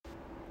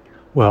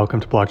Welcome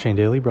to Blockchain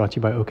Daily, brought to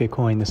you by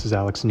OKCoin. This is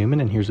Alex Newman,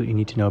 and here's what you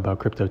need to know about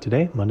crypto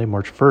today, Monday,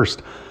 March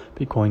 1st.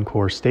 Bitcoin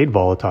Core stayed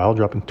volatile,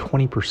 dropping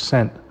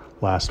 20%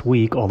 last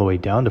week, all the way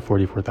down to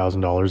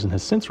 $44,000, and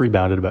has since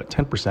rebounded about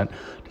 10%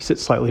 to sit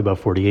slightly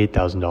above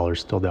 $48,000,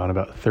 still down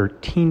about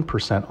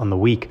 13% on the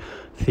week.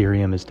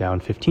 Ethereum is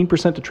down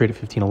 15% to trade at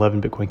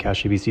 $15.11, Bitcoin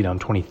Cash ABC down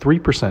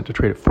 23% to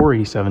trade at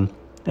 $4.87,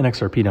 and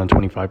XRP down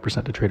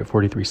 25% to trade at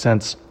 43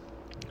 cents.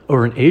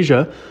 Over in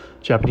Asia,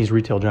 Japanese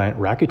retail giant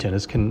Rakuten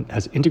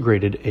has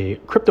integrated a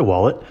crypto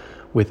wallet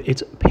with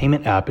its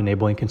payment app,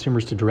 enabling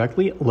consumers to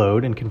directly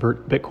load and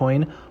convert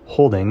Bitcoin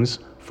holdings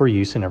for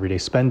use in everyday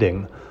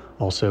spending.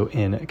 Also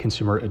in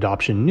consumer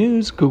adoption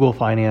news, Google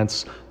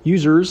Finance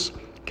users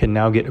can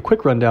now get a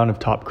quick rundown of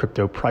top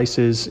crypto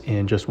prices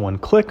in just one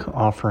click,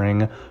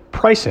 offering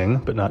pricing,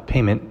 but not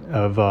payment,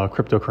 of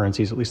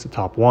cryptocurrencies, at least the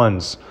top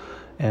ones.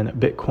 And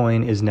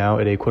Bitcoin is now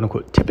at a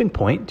quote-unquote tipping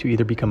point to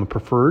either become a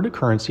preferred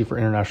currency for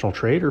international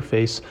trade or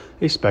face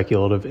a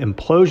speculative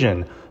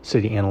implosion,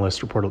 Citi analysts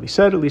reportedly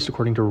said, at least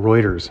according to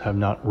Reuters. Have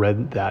not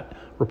read that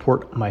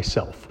report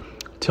myself.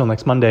 Till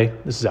next Monday,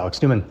 this is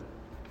Alex Newman.